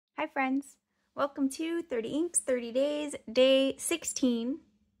Hi friends, welcome to 30 Inks, 30 Days, day 16.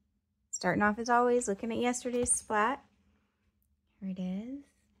 Starting off as always, looking at yesterday's splat. Here it is.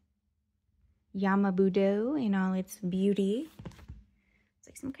 Yamabudo in all its beauty. It's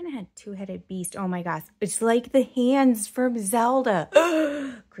like some kind of two-headed beast. Oh my gosh, it's like the hands from Zelda.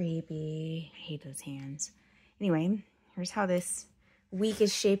 Creepy, I hate those hands. Anyway, here's how this week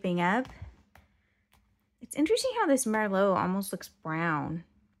is shaping up. It's interesting how this Merlot almost looks brown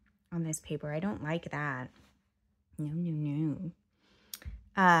on this paper. I don't like that. No.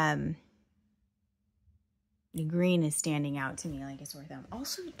 The green is standing out to me like a sore thumb.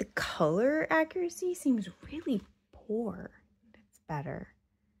 Also, the color accuracy seems really poor. That's better.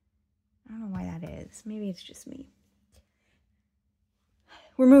 I don't know why that is. Maybe it's just me.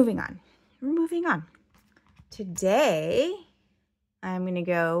 We're moving on. Today, I'm going to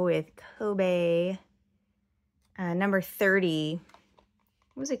go with Kobe number 30.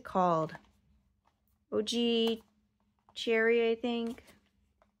 What was it called? Oji Cherry, I think.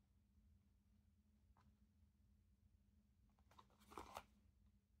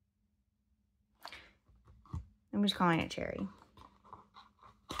 I'm just calling it Cherry.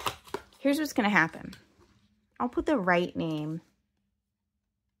 Here's what's going to happen. I'll put the right name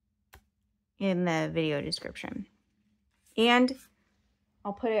in the video description. And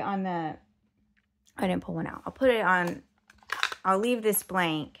I'll put it on the... I didn't pull one out. I'll put it on... I'll leave this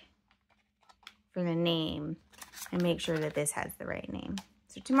blank for the name and make sure that this has the right name.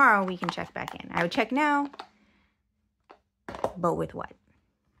 So tomorrow we can check back in. I would check now, but with what?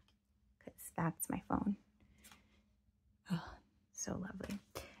 Because that's my phone. Oh, so lovely.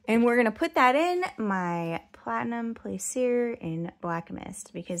 And we're going to put that in my Platinum Plaisir in Black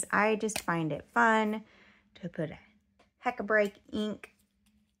Mist because I just find it fun to put a heck-a-break ink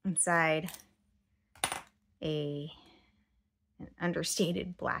inside an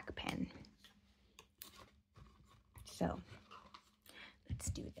understated black pen. So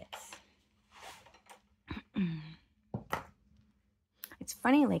let's do this. It's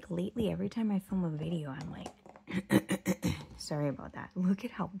funny, like lately, every time I film a video, I'm like, sorry about that. Look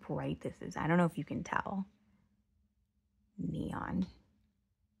at how bright this is. I don't know if you can tell. Neon.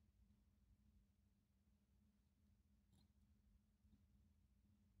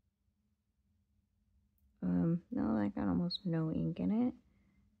 No, I got almost no ink in it.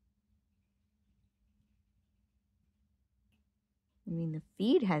 I mean, the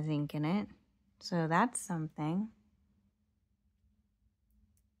feed has ink in it, so that's something.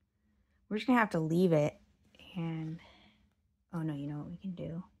 We're just gonna have to leave it and, oh no, you know what we can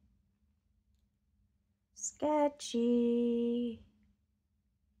do? Sketchy.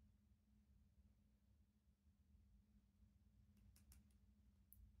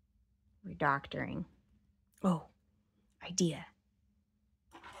 We're doctoring. Oh, idea.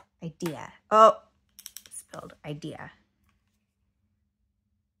 Oh, spilled idea.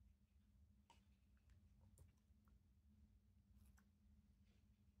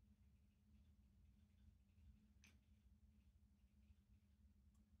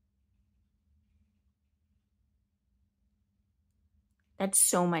 That's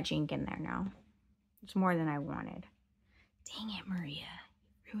so much ink in there now. It's more than I wanted. Dang it, Maria.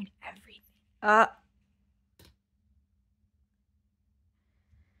 You ruined everything.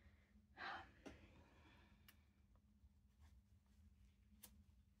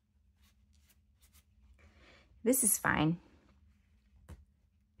 This is fine.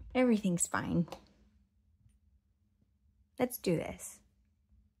 Everything's fine. Let's do this.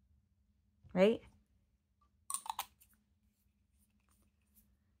 Right?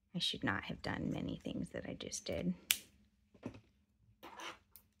 I should not have done many things that I just did.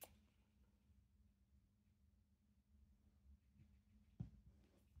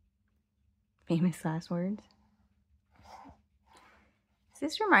 Famous last words. Is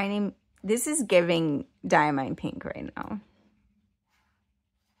this reminding... This is giving Diamond Pink right now.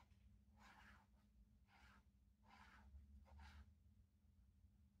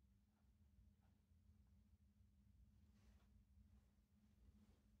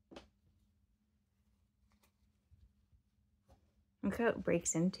 Look how it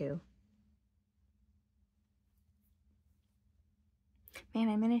breaks into. Man,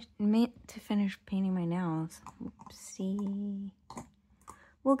 I meant to finish painting my nails. Oopsie.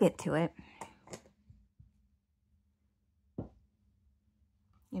 We'll get to it.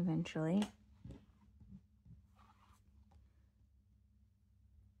 Eventually.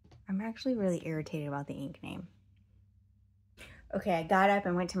 I'm actually really irritated about the ink name. Okay, I got up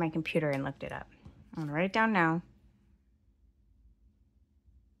and went to my computer and looked it up. I'm gonna write it down now.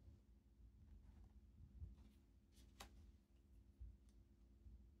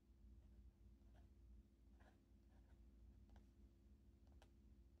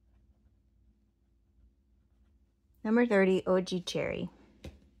 Number 30, Oji Cherry.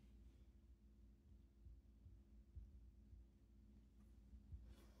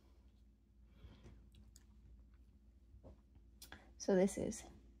 So this is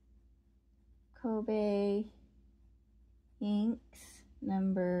Kobe Inks,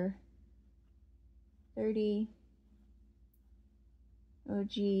 number 30,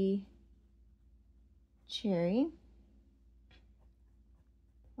 Oji Cherry,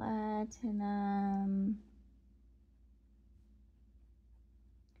 Platinum,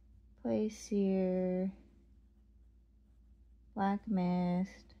 Plaisir, Black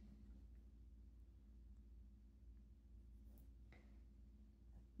Mist,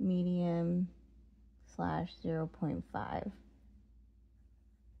 medium / 0.5. I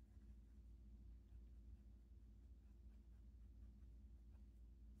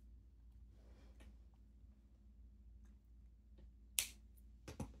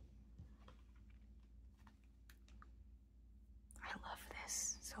love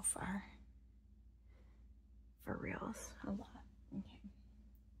this so far. For reals, a lot.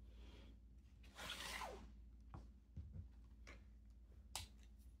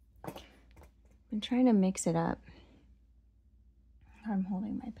 Okay. I'm trying to mix it up. I'm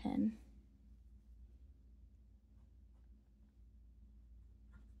holding my pen.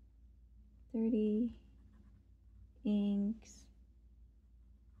 $30 inks,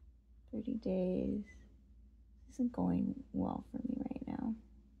 30 days. This isn't going well for me right now.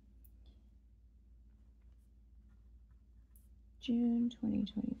 June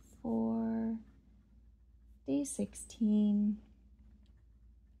 2024, day 16,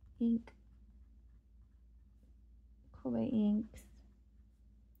 ink, Kobe Inks,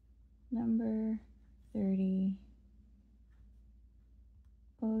 number 30,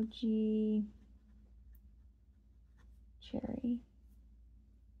 Oji Cherry,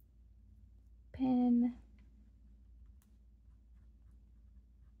 pen,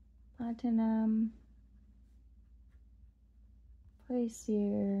 Platinum,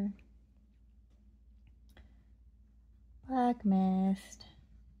 Plaisir, Black Mist,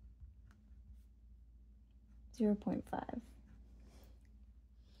 0.5.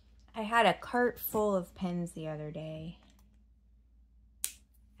 I had a cart full of pens the other day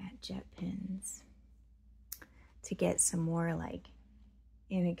at Jet Pens to get some more like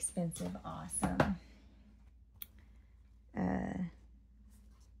inexpensive, awesome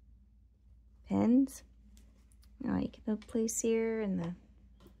pens. Like the Plaisir and the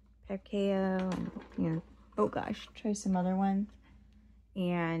Perkeo and, you know, oh gosh, try some other ones.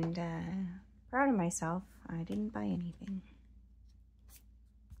 And proud of myself, I didn't buy anything.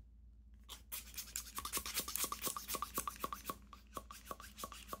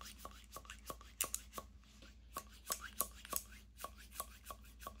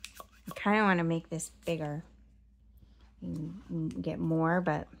 I kind of want to make this bigger and get more,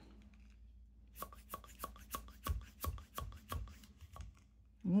 but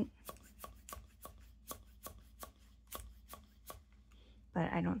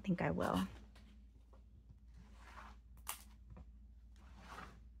I don't think I will.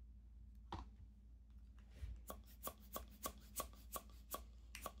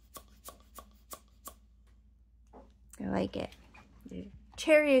 I like it. The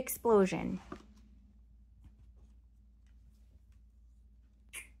cherry explosion.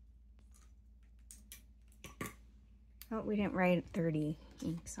 Oh, we didn't write 30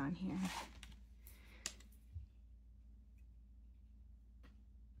 inks on here.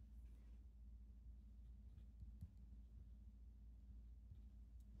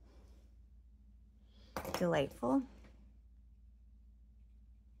 Delightful.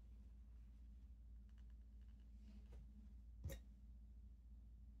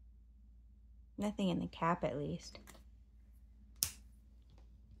 Nothing in the cap, at least.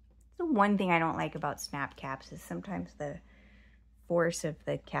 The one thing I don't like about snap caps is sometimes the force of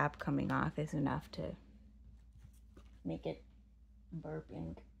the cap coming off is enough to make it burp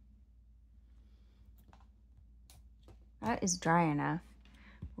ink. That is dry enough.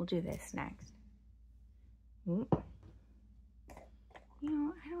 We'll do this next. Ooh. You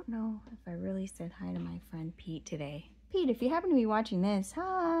know, I don't know if I really said hi to my friend Pete today. Pete, if you happen to be watching this,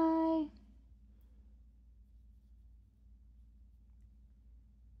 hi.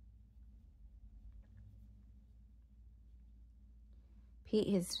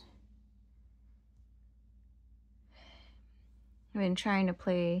 Pete has been trying to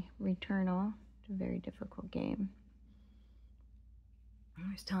play Returnal. It's a very difficult game.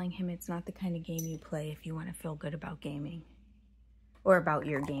 I was telling him it's not the kind of game you play if you want to feel good about gaming or about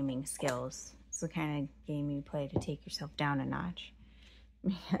your gaming skills. It's the kind of game you play to take yourself down a notch,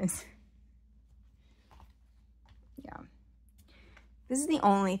 because Yeah. This is the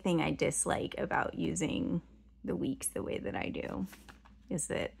only thing I dislike about using the weeks the way that I do, is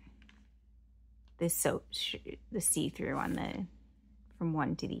that this soap, the see-through on the, from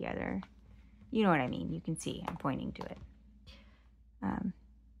one to the other. You know what I mean? You can see I'm pointing to it.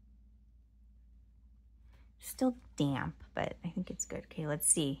 Still damp, but I think it's good. Okay,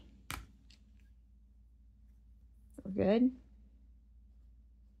 let's see. We're good.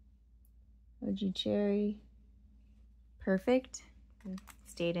 Oji Cherry. Perfect.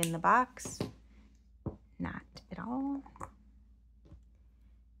 Stayed in the box. Not at all.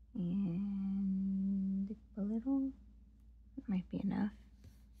 And a little. That might be enough.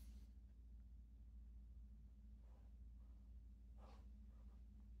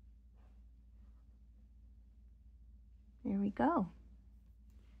 There we go.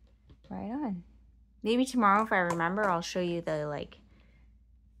 Right on. Maybe tomorrow, if I remember, I'll show you the, like,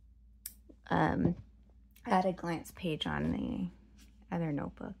 at a glance page on the other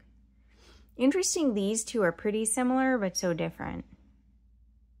notebook. Interesting, these two are pretty similar, but so different.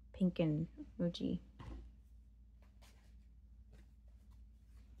 Pink and Oji.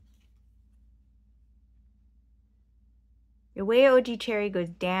 The way Oji Cherry goes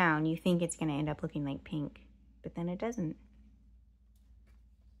down, you think it's going to end up looking like pink, but then it doesn't.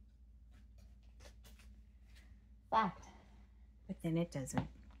 Fact. But then it doesn't.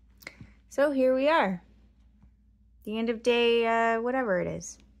 So here we are. The end of day, whatever it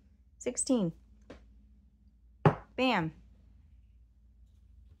is. 16. Bam.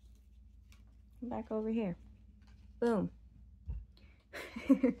 Back over here. Boom.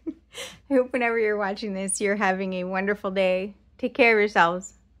 I hope whenever you're watching this, you're having a wonderful day. Take care of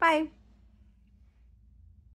yourselves. Bye.